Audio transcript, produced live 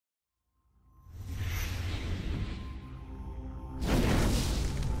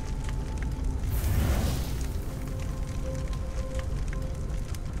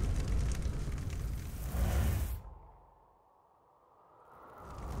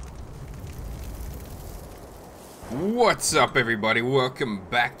What's up, everybody? Welcome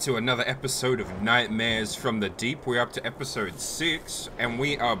back to another episode of Nightmares from the Deep. We're up to episode 6, and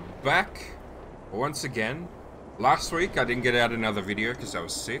we are back once again. Last week, I didn't get out another video because I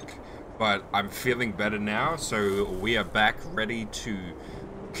was sick, but I'm feeling better now, so we are back ready to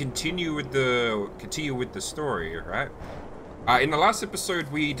continue with the story, right? In the last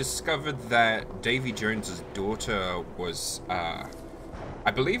episode, we discovered that Davy Jones's daughter was, I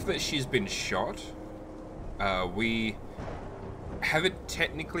believe that she's been shot. We haven't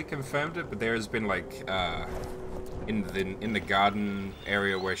technically confirmed it, but there has been like in the garden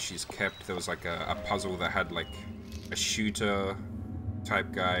area where she's kept, there was like a puzzle that had like a shooter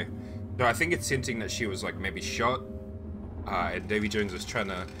type guy. So I think it's hinting that she was like maybe shot, and Davy Jones is trying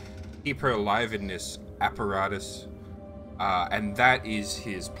to keep her alive in this apparatus, and that is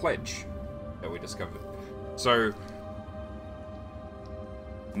his pledge that we discovered. So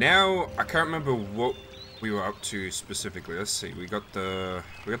now I can't remember what we were up to specifically. Let's see. We got the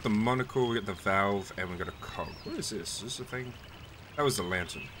monocle, we got the valve, and we got a cog. What is this? Is this a thing? That was the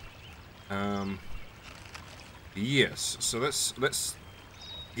lantern. Yes. So let's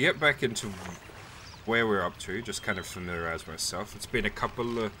get back into where we're up to. Just kind of familiarize myself. It's been a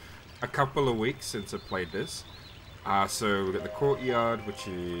couple of weeks since I played this. So we got the courtyard, which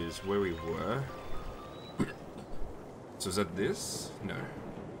is where we were. So is that this? No.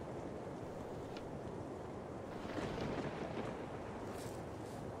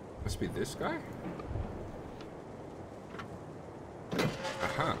 Must be this guy?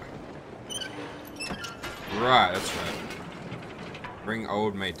 Aha. Right, that's right. Bring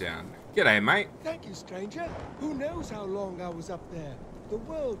old mate down. G'day, mate. Thank you, stranger. Who knows how long I was up there? The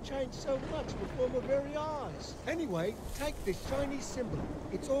world changed so much before my very eyes. Anyway, take this shiny symbol.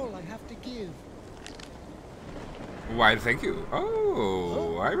 It's all I have to give. Why, thank you.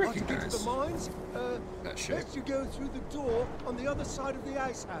 Oh, I To get recognize to the mines, that shape. first you go through the door on the other side of the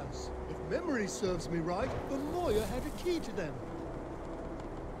ice house. If memory serves me right, the lawyer had a key to them.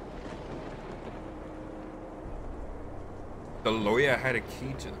 The lawyer had a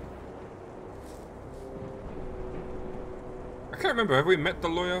key to them. I can't remember. Have we met the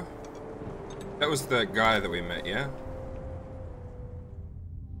lawyer? That was the guy that we met, yeah?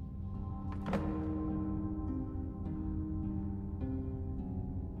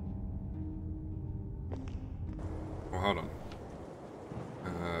 Oh, hold on.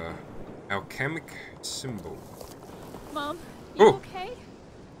 Alchemic symbol. Mom, you Oh. okay?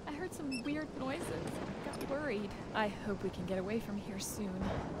 I heard some weird noises. Got worried. I hope we can get away from here soon.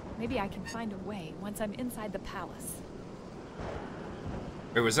 Maybe I can find a way once I'm inside the palace.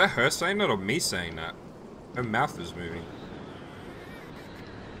 Wait, was that her saying that or me saying that? Her mouth is moving.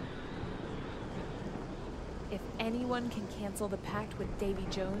 If anyone can cancel the pact with Davy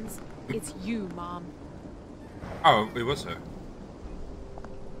Jones, it's you, Mom. Oh, it was her.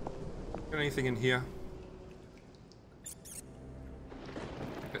 Got anything in here?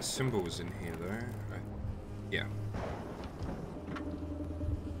 That symbol was in here though. Right. Yeah.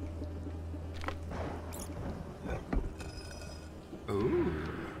 Ooh.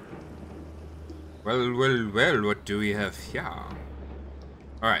 Well, what do we have here?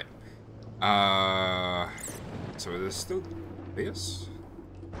 Alright. So there's still this?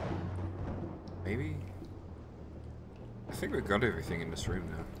 Maybe? I think we've got everything in this room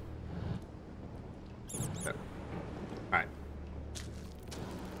now. Yeah. Alright.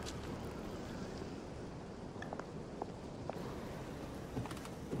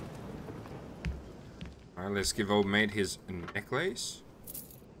 Alright, let's give old mate his necklace.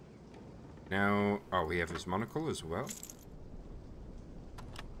 Now, oh, we have his monocle as well.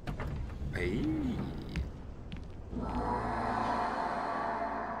 Hey.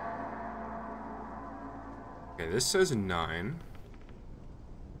 Okay, this says 9.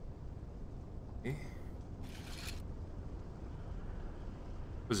 Okay.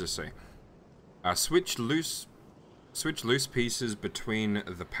 What does this say? Switch loose pieces between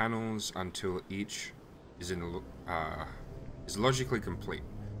the panels until each is is logically complete.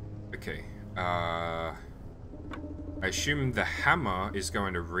 Okay. I assume the hammer is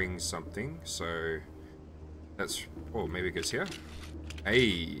going to ring something, so that's, oh, maybe it goes here.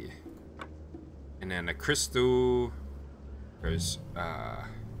 Hey. And then a crystal goes,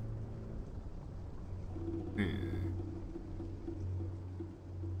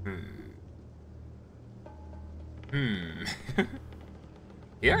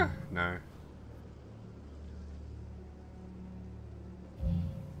 Yeah? No.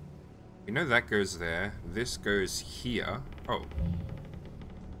 You know that goes there. This goes here. Oh.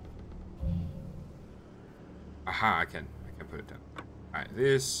 Aha, I can put it down. Alright,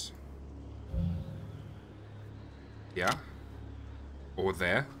 this. Yeah. Or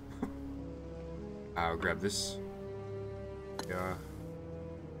there. I'll grab this. Yeah.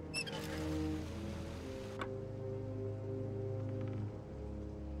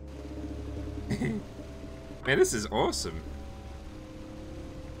 Man, this is awesome.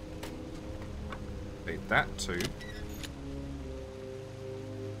 Wait, that too.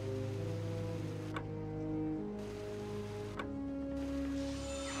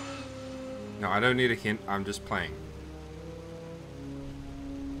 No, I don't need a hint. I'm just playing.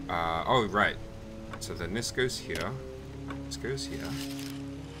 Oh, right. So then this goes here. This goes here.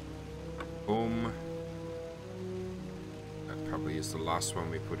 Boom. That probably is the last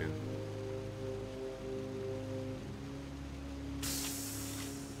one we put in.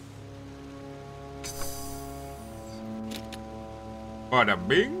 Bada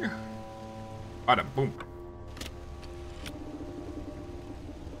bing. Bada boom.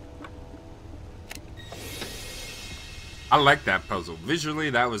 I like that puzzle. Visually,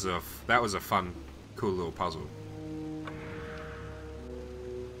 that was a fun, cool little puzzle.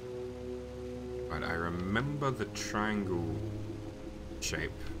 But I remember the triangle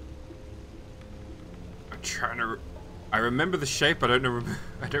shape. I remember the shape. I don't know.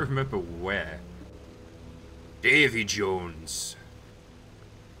 I don't remember where. Davy Jones.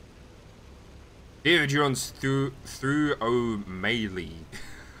 Davy Jones through O'Malley.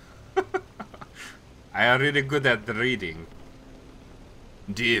 I am really good at reading.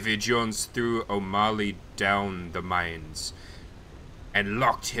 Davy Jones threw O'Malley down the mines and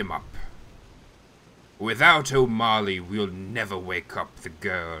locked him up. Without O'Malley, we'll never wake up the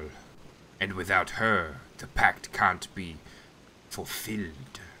girl. And without her, the pact can't be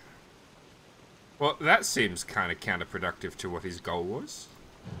fulfilled. Well, that seems kind of counterproductive to what his goal was.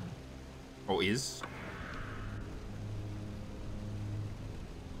 Or is.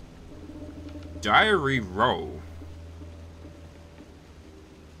 Diary roll.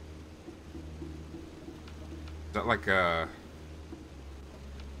 Is that like a...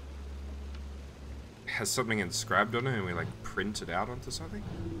 has something inscribed on it and we like print it out onto something?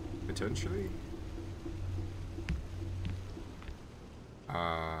 Potentially?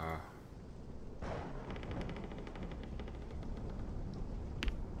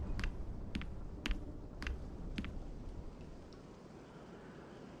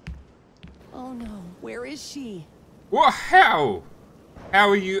 Oh no, where is she? What? How? How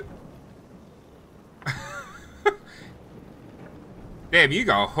are you? Damn, you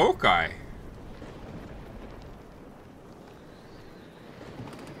got Hawkeye.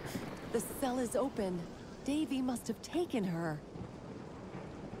 The cell is open. Davy must have taken her.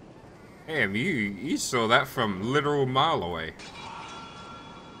 Damn, you saw that from literal mile away.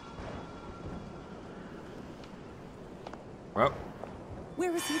 Well.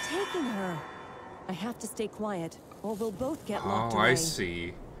 Where is he taking her? I have to stay quiet, or we'll both get locked away. Oh, I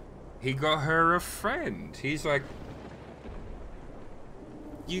see. He got her a friend. He's like,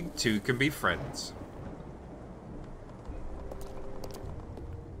 you two can be friends.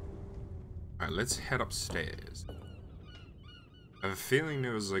 Alright, let's head upstairs. I have a feeling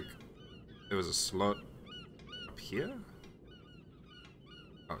there was a slot up here?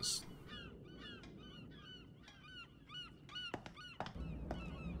 Oh,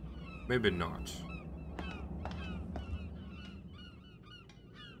 maybe not.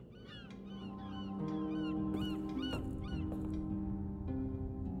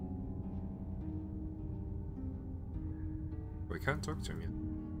 We can't talk to him yet.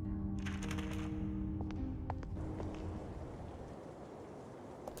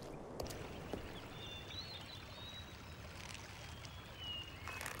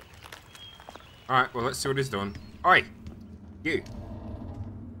 Alright, well, let's see what he's doing. Oi! You!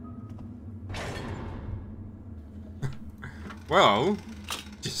 Well,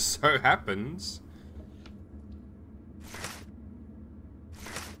 just so happens.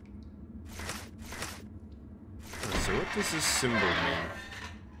 So what does this symbol mean?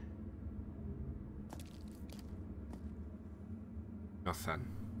 Nothing.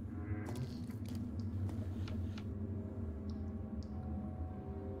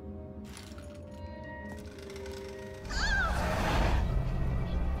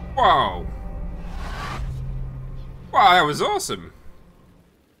 Whoa! Wow, that was awesome.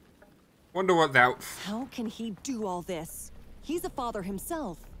 Wonder what that... How can he do all this? He's a father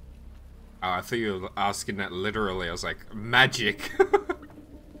himself. Oh, I thought you were asking that literally. I was like, magic.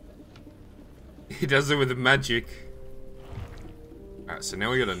 He does it with magic. Alright, so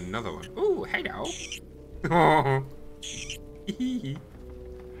now we got another one. Ooh, hey now. Oh.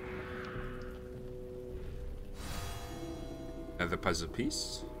 Another puzzle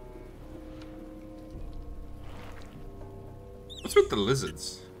piece. What's with the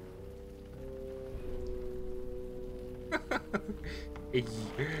lizards? Hey,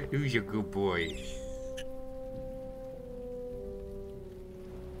 who's your good boy?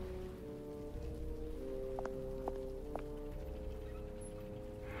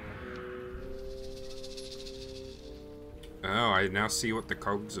 Oh, I now see what the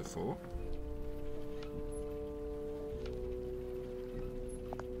cogs are for.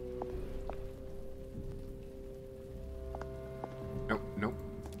 Nope, nope.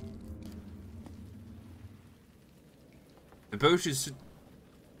 The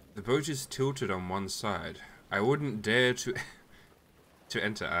boat is tilted on one side. I wouldn't dare to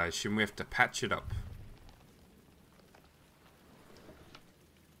enter. I assume we have to patch it up.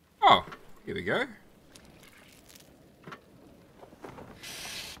 Oh, here we go.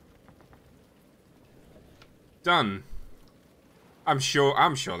 Done. I'm sure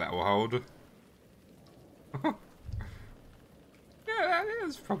that will hold. Yeah,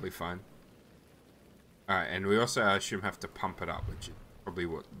 that's probably fine. Alright, and we also, I assume, have to pump it up, which is probably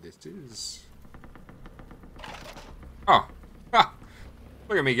what this is. Oh! Ha!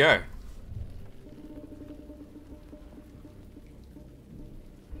 Look at me go.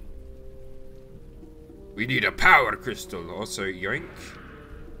 We need a power crystal. Also, yoink.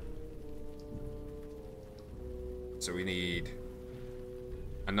 So we need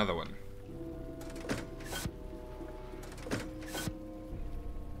another one.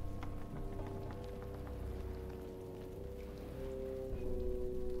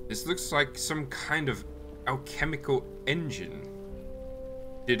 This looks like some kind of alchemical engine.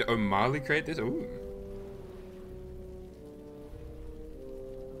 Did O'Malley create this? Ooh.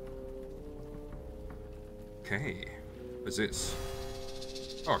 Okay. What's this?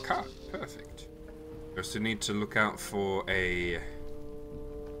 Oh, a card. Perfect. We also need to look out for a...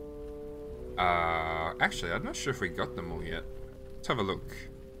 actually, I'm not sure if we got them all yet. Let's have a look.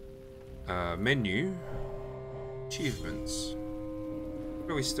 Menu. Achievements.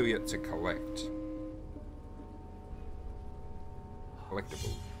 What are we still yet to collect?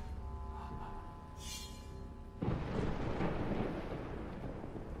 Collectible.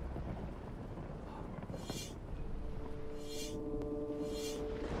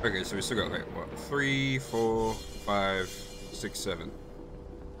 Okay, so we still got, like, what? 3, 4, 5, 6, 7.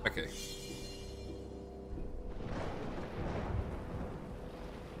 Okay.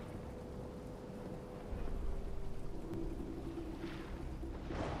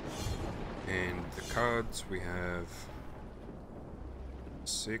 And the cards, we have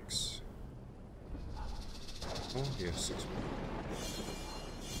 6. Oh, yeah, 6.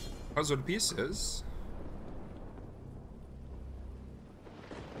 Puzzle pieces.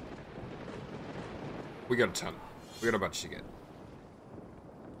 We got a ton. We got a bunch to get.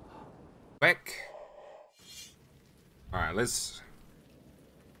 Back. Alright, let's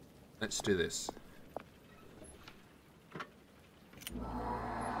do this.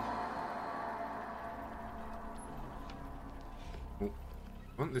 Oh,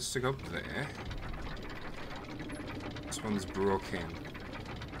 I want this to go up there. This one's broken.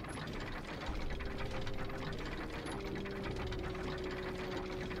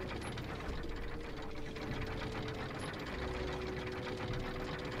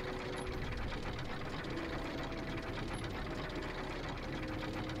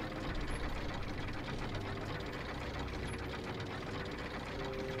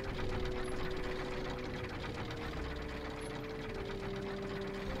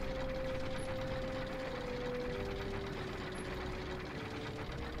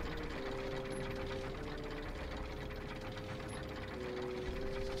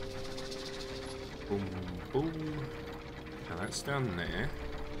 Boom, boom. Now that's down there.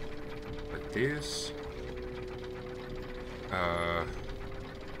 Like this.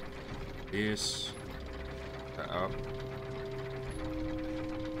 This. That up.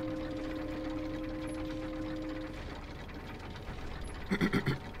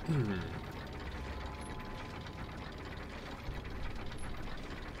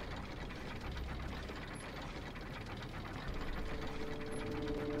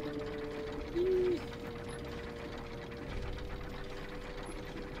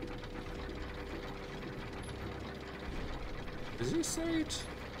 Is he saved?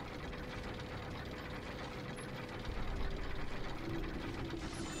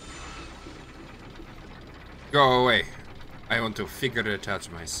 Go away. I want to figure it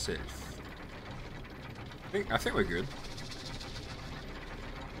out myself. I think we're good.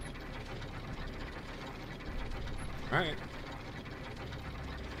 Alright.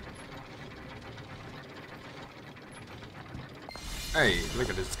 Hey, look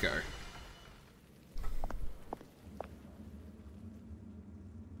at this guy.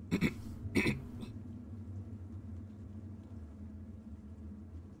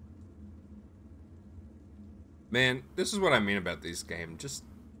 Man, this is what I mean about this game. Just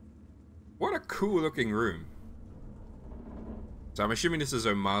what a cool looking room. So I'm assuming this is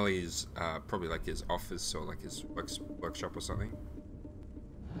O'Malley's, probably like his office or like his workshop or something.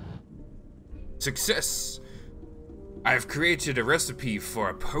 Success! I've created a recipe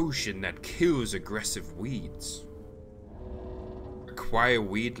for a potion that kills aggressive weeds. Acquire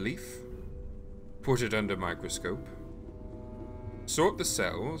weed leaf. Put it under microscope. Sort the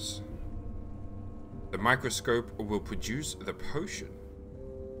cells. The microscope will produce the potion.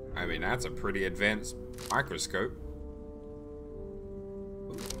 I mean, that's a pretty advanced microscope.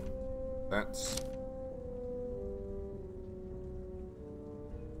 That's...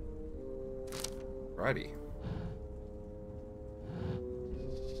 righty.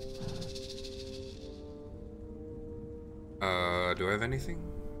 Do I have anything?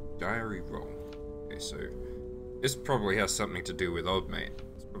 Diary roll. Okay, so this probably has something to do with Old Mate.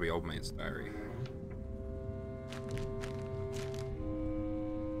 It's probably Old Mate's diary.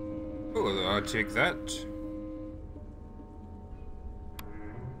 Oh, I'll take that.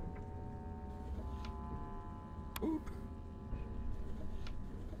 Oop.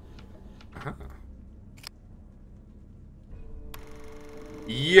 Uh-huh.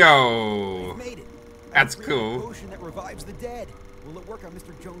 Yo! Made it. That's I've created a cool. potion that revives the dead. Will it work on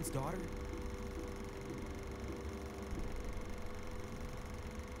Mr. Jones' daughter?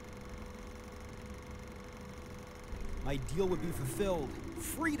 My deal would be fulfilled.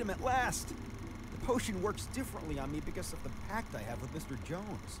 Freedom at last. The potion works differently on me because of the pact I have with Mr.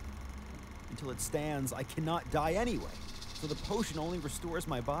 Jones. Until it stands, I cannot die anyway. So the potion only restores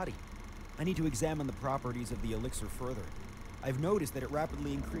my body. I need to examine the properties of the elixir further. I've noticed that it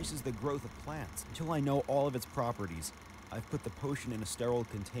rapidly increases the growth of plants. Until I know all of its properties, I've put the potion in a sterile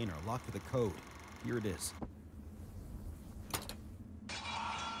container, locked with a code. Here it is.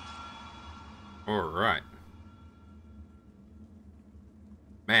 Alright.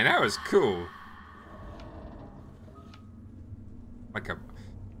 Man, that was cool. Like a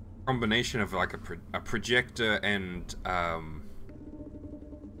combination of like a projector and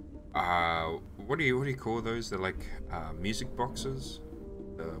what do you call those? They're like music boxes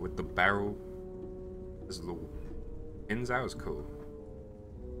with the barrel. There's little pins. That was cool.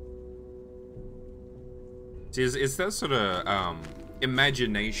 See, it's that sort of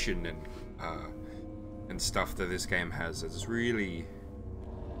imagination and stuff that this game has. It's really,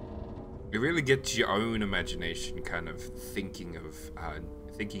 it really gets your own imagination kind of thinking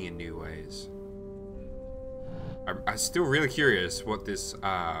in new ways. I'm still really curious what this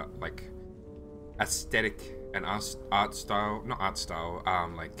like aesthetic and art style, not art style,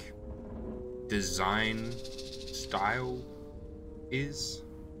 like design style is.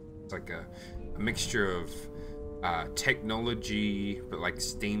 It's like a mixture of technology, but like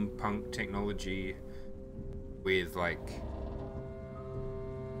steampunk technology with like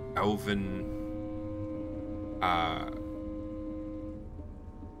elven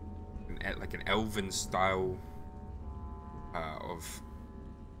like an elven style of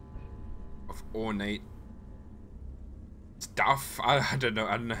ornate stuff. I don't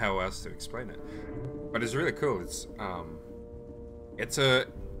know how else to explain it, but it's really cool. It's a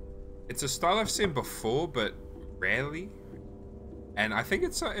style I've seen before, but rarely, and I think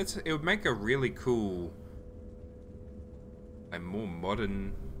it would make a really cool, a more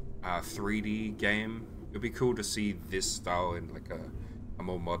modern 3D game. It'd be cool to see this style in like a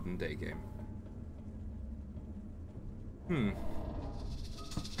more modern day game. Who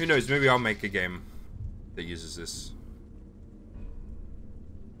knows, maybe I'll make a game that uses this.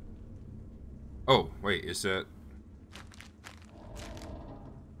 Oh, wait, is that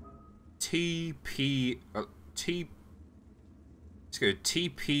TP let's go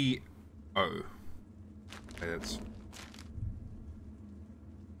TPO. Okay, that's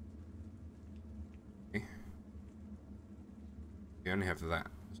okay. We only have that.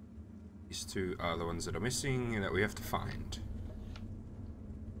 These two are the ones that are missing and that we have to find.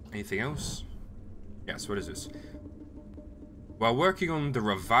 Anything else? Yes, what is this? While working on the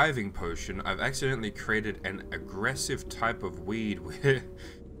reviving potion, I've accidentally created an aggressive type of weed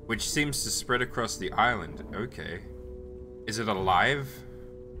which seems to spread across the island. Okay. Is it alive?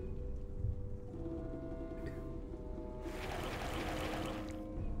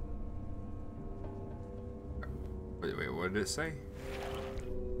 Wait, what did it say?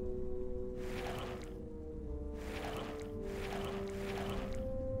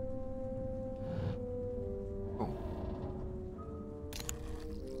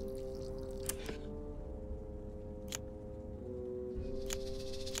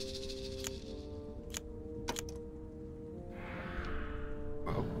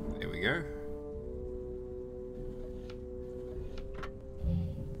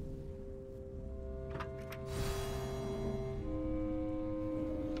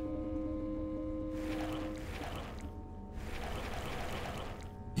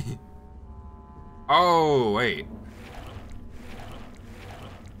 Oh, wait. Do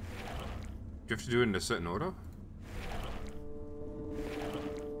you have to do it in a certain order?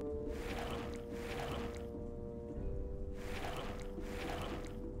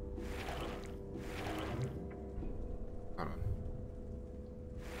 Hold on.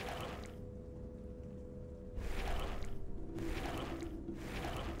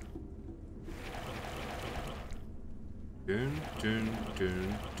 Dun, dun,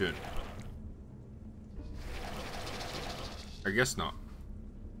 dun, dun. I guess not.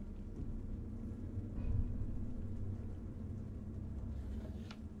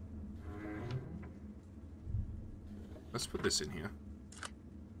 Let's put this in here.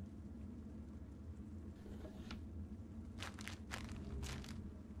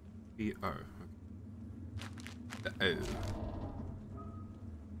 The O. The O.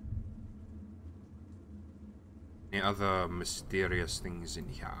 Any other mysterious things in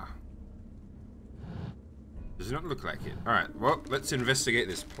here? Does not look like it. Alright, well, let's investigate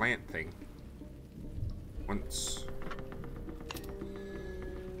this plant thing. Once.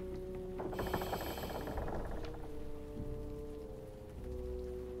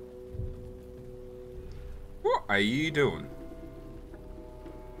 What are you doing?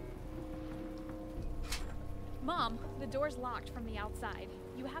 Mom, the door's locked from the outside.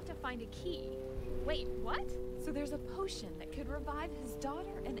 You have to find a key. Wait, what? So there's a potion that could revive his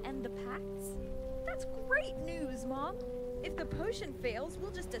daughter and end the pacts? That's great news, Mom. If the potion fails,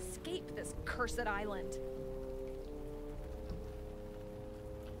 we'll just escape this cursed island.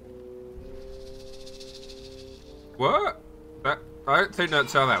 What? I don't think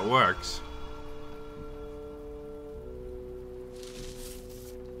that's how that works.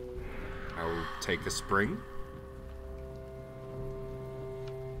 I'll take a spring.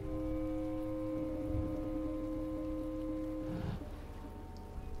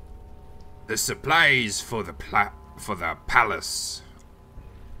 The supplies for the palace.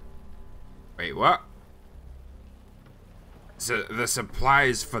 Wait, what? So the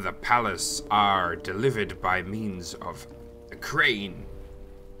supplies for the palace are delivered by means of a crane.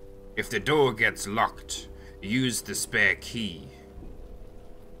 If the door gets locked, use the spare key.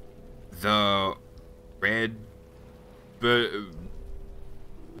 The red...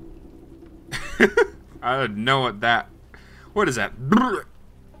 I don't know what that... What is that?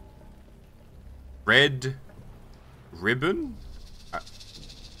 Red ribbon?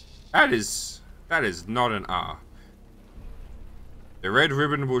 That is not an R. The red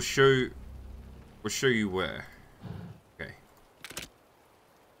ribbon will show you where. Okay.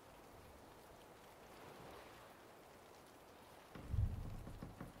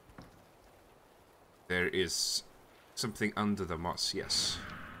 There is something under the moss. Yes,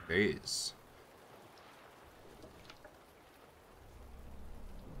 there is.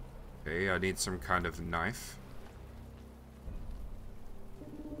 Okay, I need some kind of knife.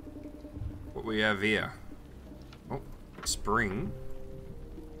 What we have here? Oh, spring.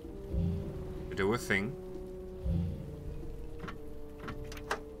 To do a thing.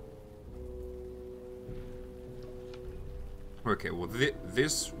 Okay, well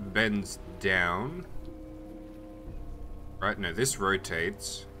this bends down. Right, no, this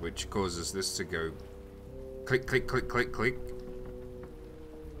rotates, which causes this to go click, click, click, click, click.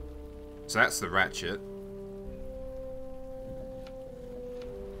 So that's the ratchet.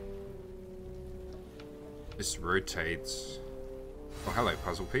 This rotates. Oh, hello,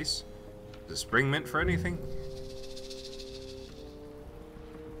 puzzle piece. Is the spring meant for anything?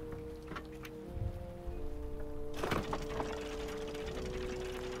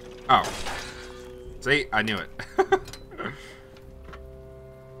 Oh. See? I knew it.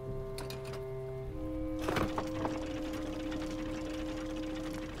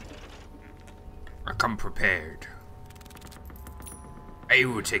 I come prepared. I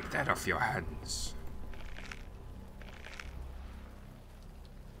will take that off your hands.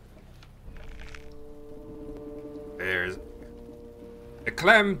 There's... The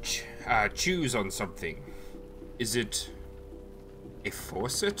clam chews on something. Is it a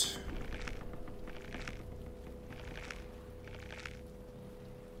faucet?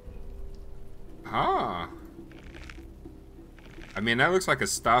 Ah. I mean, that looks like a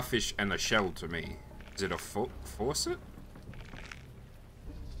starfish and a shell to me. Is it a faucet?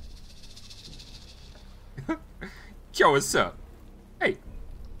 Yo, what's up? Hey,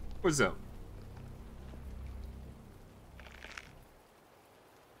 what's up?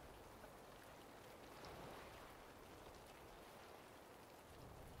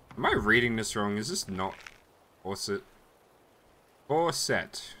 Am I reading this wrong? Is this not faucet?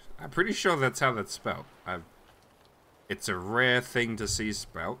 Faucet. I'm pretty sure that's how that's spelled. It's a rare thing to see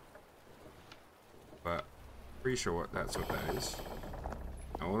spelled. Pretty sure that's what that is.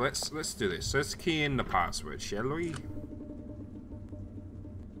 Oh, well, let's do this. Let's key in the password, shall we?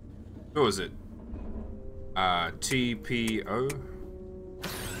 What was it? TPO.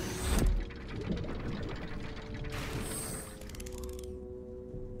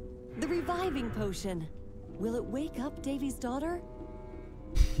 The reviving potion. Will it wake up Davy's daughter?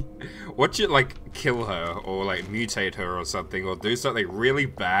 Watch it like kill her or like mutate her or something or do something really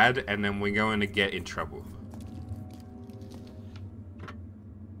bad and then we're going to get in trouble.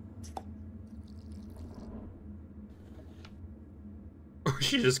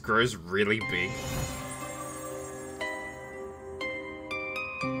 She just grows really big.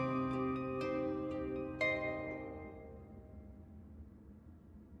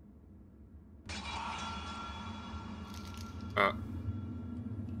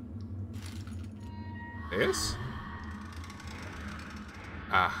 This?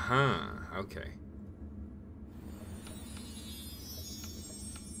 Okay.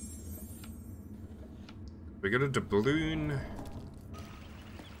 We got a doubloon.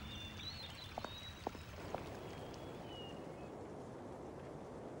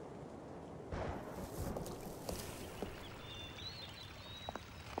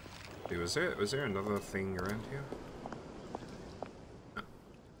 Was there another thing around here? No.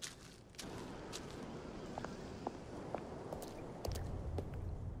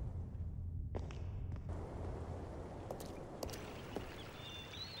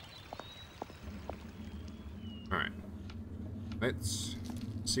 Alright. Let's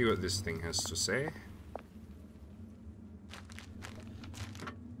see what this thing has to say.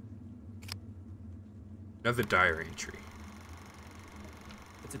 Another diary entry.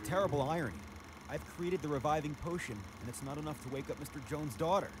 It's a terrible irony. I've created the reviving potion, and it's not enough to wake up Mr. Jones'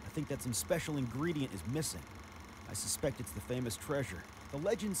 daughter. I think that some special ingredient is missing. I suspect it's the famous treasure. The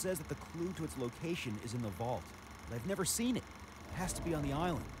legend says that the clue to its location is in the vault, but I've never seen it. It has to be on the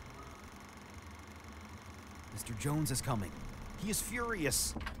island. Mr. Jones is coming. He is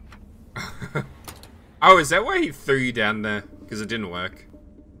furious. Oh, is that why he threw you down there? Because it didn't work.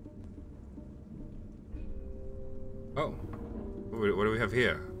 Oh. What do we have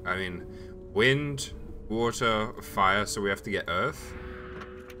here? I mean, wind, water, fire, so we have to get earth.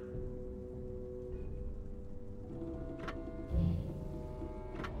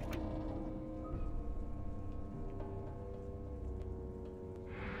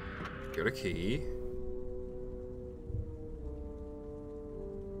 Got a key.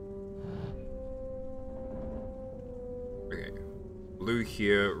 Okay. Blue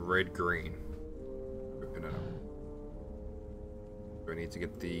here, red, green. Open it up. I need to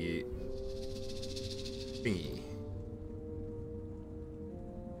get the thingy.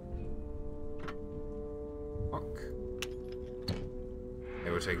 Lock. I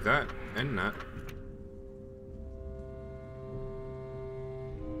will take that and that.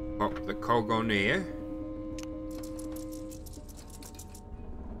 Pop the cog on here.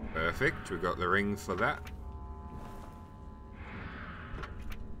 Perfect. We got the ring for that.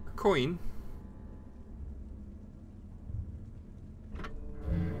 A coin.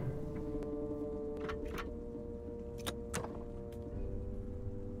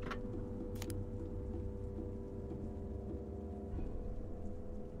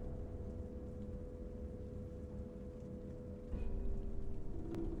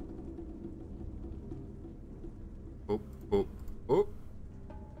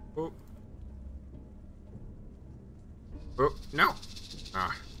 Oh, no!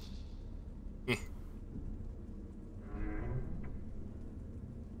 Ah. Eh.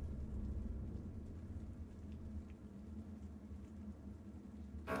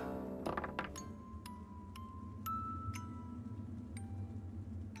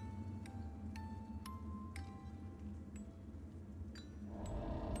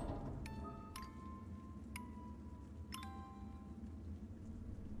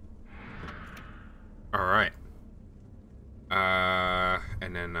 All right.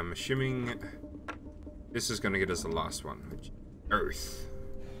 And then I'm assuming this is going to get us the last one, which is Earth.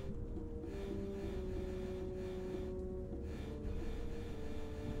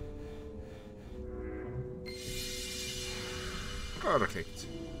 Perfect.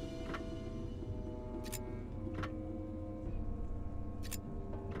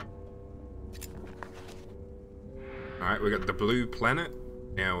 Alright, we got the blue planet.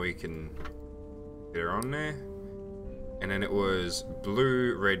 Now we can get her on there. And then it was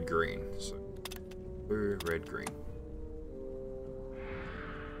blue, red, green. So, blue, red, green.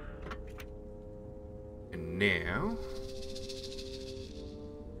 And now...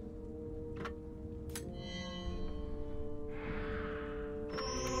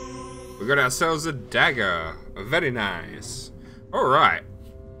 We got ourselves a dagger. Very nice. Alright.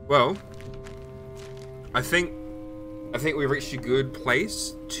 Well, I think we reached a good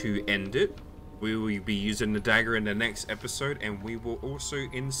place to end it. We will be using the dagger in the next episode, and we will also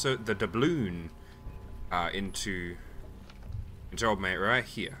insert the doubloon into old mate right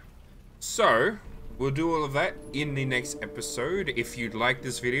here. So we'll do all of that in the next episode. If you'd like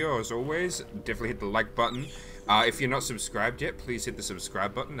this video, as always, definitely hit the like button. If you're not subscribed yet, please hit the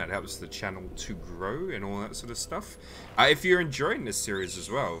subscribe button. That helps the channel to grow and all that sort of stuff. If you're enjoying this series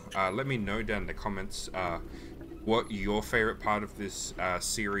as well, let me know down in the comments what your favorite part of this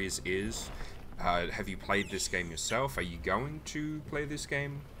series is. Have you played this game yourself? Are you going to play this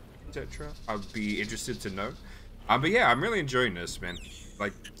game, etc.? I'd be interested to know. But yeah, I'm really enjoying this, man.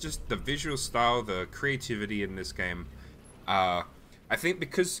 Like, just the visual style, the creativity in this game. I think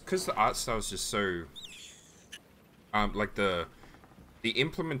because the art style is just so... like the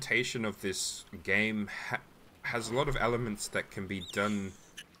implementation of this game has a lot of elements that can be done.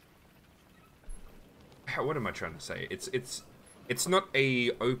 What am I trying to say? It's not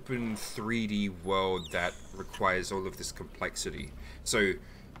a open 3D world that requires all of this complexity. So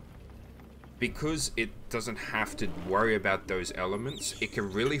because it doesn't have to worry about those elements, it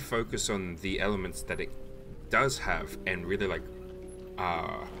can really focus on the elements that it does have and really like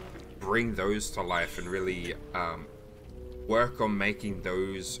bring those to life and really work on making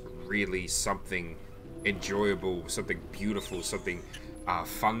those really something enjoyable, something beautiful, something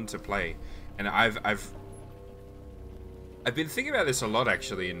fun to play. And I've been thinking about this a lot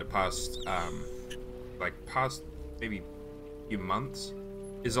actually in the past past maybe few months.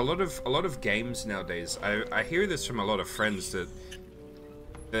 Is a lot of games nowadays. I hear this from a lot of friends that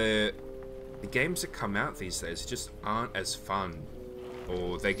the games that come out these days just aren't as fun,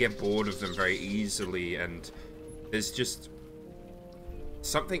 or they get bored of them very easily, and there's just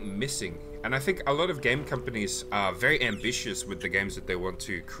something missing. And I think a lot of game companies are very ambitious with the games that they want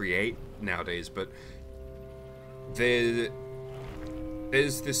to create nowadays, but there's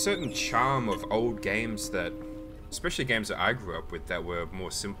this certain charm of old games that, especially games that I grew up with, that were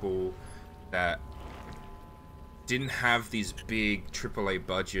more simple, that didn't have these big AAA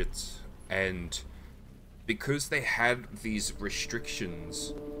budgets, and because they had these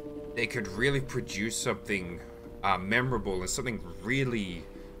restrictions, they could really produce something memorable and something really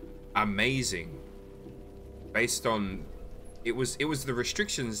amazing based on it was the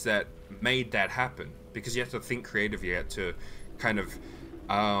restrictions that made that happen, because you have to think creatively, you had to kind of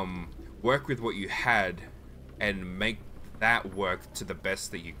work with what you had and make that work to the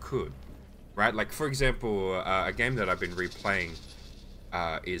best that you could, right? Like, for example, a game that I've been replaying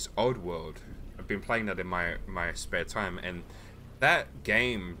is Oddworld. I've been playing that in my spare time, and that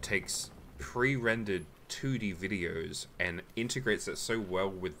game takes pre-rendered 2D videos and integrates it so well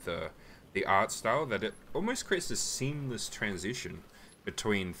with the art style that it almost creates a seamless transition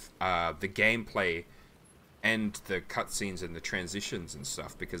between the gameplay and the cutscenes and the transitions and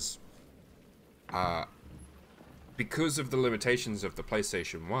stuff, because of the limitations of the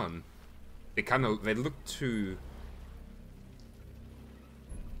PlayStation 1, they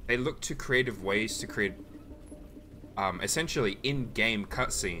look to creative ways to create essentially in-game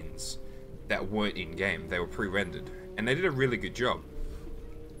cutscenes that weren't in-game. They were pre-rendered, and they did a really good job.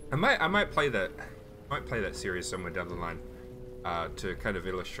 I might play that series somewhere down the line to kind of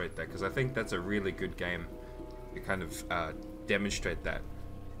illustrate that, because I think that's a really good game to kind of demonstrate that.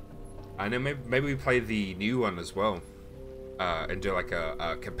 And then maybe we play the new one as well, and do like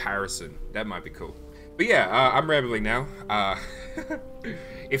a comparison. That might be cool. But yeah, I'm rambling now.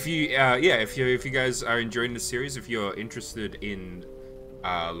 If you guys are enjoying this series, if you're interested in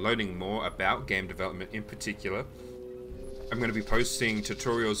learning more about game development in particular, I'm going to be posting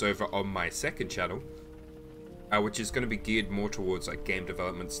tutorials over on my second channel, which is going to be geared more towards like game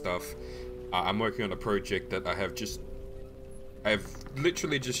development stuff. I'm working on a project that I've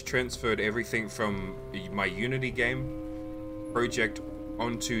literally just transferred everything from my Unity game project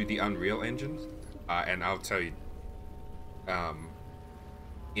onto the Unreal Engine, and I'll tell you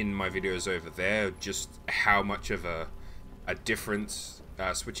in my videos over there just how much of a difference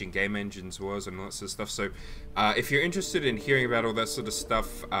switching game engines was and all that sort of stuff. So if you're interested in hearing about all that sort of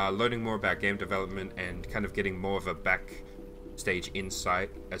stuff, learning more about game development and kind of getting more of a backstage insight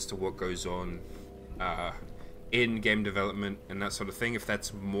as to what goes on in game development and that sort of thing, if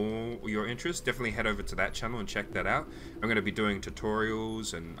that's more your interest, definitely head over to that channel and check that out. I'm going to be doing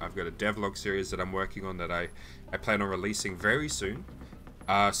tutorials, and I've got a devlog series that I'm working on that I plan on releasing very soon.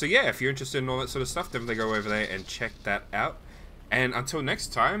 So yeah, if you're interested in all that sort of stuff, definitely go over there and check that out. And until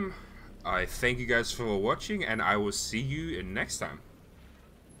next time, I thank you guys for watching, and I will see you next time.